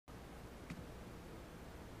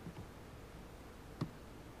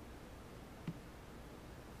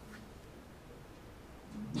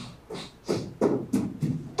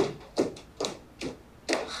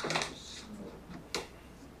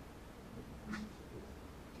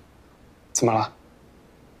怎么了？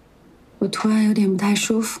我突然有点不太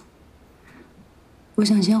舒服，我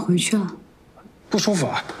想先回去了。不舒服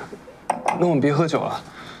啊？那我们别喝酒了。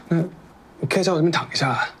那你可以在我这边躺一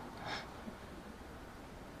下。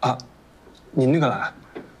啊，你那个来，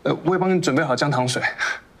我也帮你准备好姜糖水。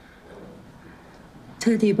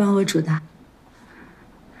特地帮我煮的。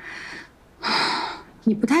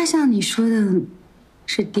你不太像你说的，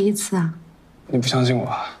是第一次啊。你不相信我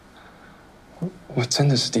啊？我真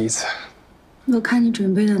的是第一次。我看你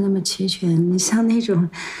准备的那么齐全，你像那种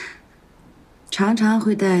常常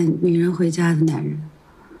会带女人回家的男人。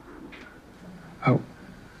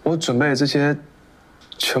我准备的这些，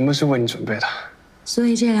全部是为你准备的。所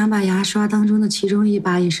以这2把牙刷当中的其中1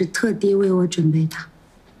把也是特地为我准备的。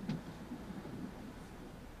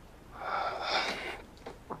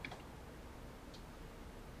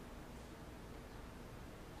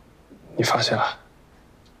你发现了？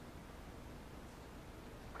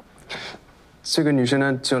这个女生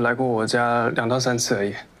呢，只有来过我家2到3次而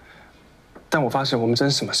已。但我发现我们真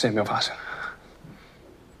什么事也没有发生。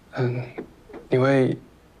你会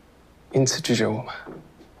因此拒绝我吗？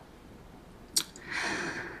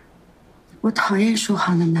我讨厌说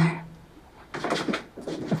谎的男人。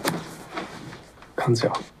康子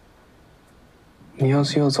瑶，你要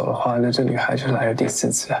是又走的话，那这女孩就来了第4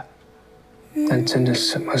次，但真的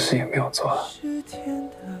什么事也没有做了。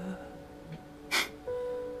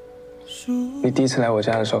你第1次来我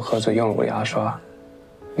家的时候喝醉用了我的牙刷，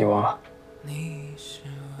你忘了？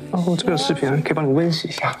然后这个视频可以帮你温习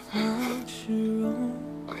一下。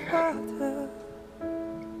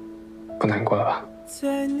不难过了吧？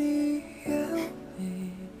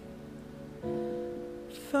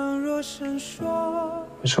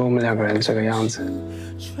你说我们2个人这个样子，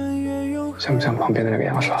像不像旁边的那个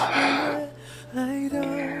牙刷？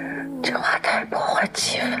这话太破坏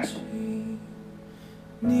气氛。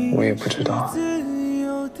我也不知道，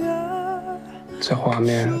这画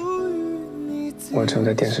面我只有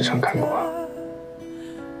在电视上看过。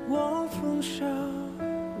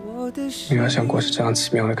没有想过是这样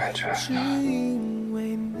奇妙的感觉。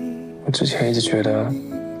我之前一直觉得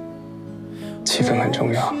气氛很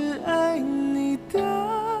重要，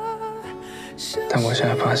但我现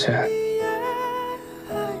在发现，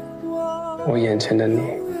我眼前的你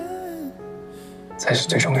才是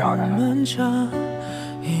最重要的。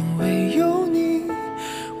因为有你，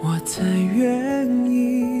我才愿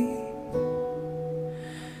意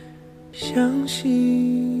相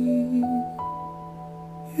信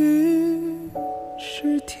雨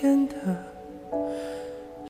是甜的。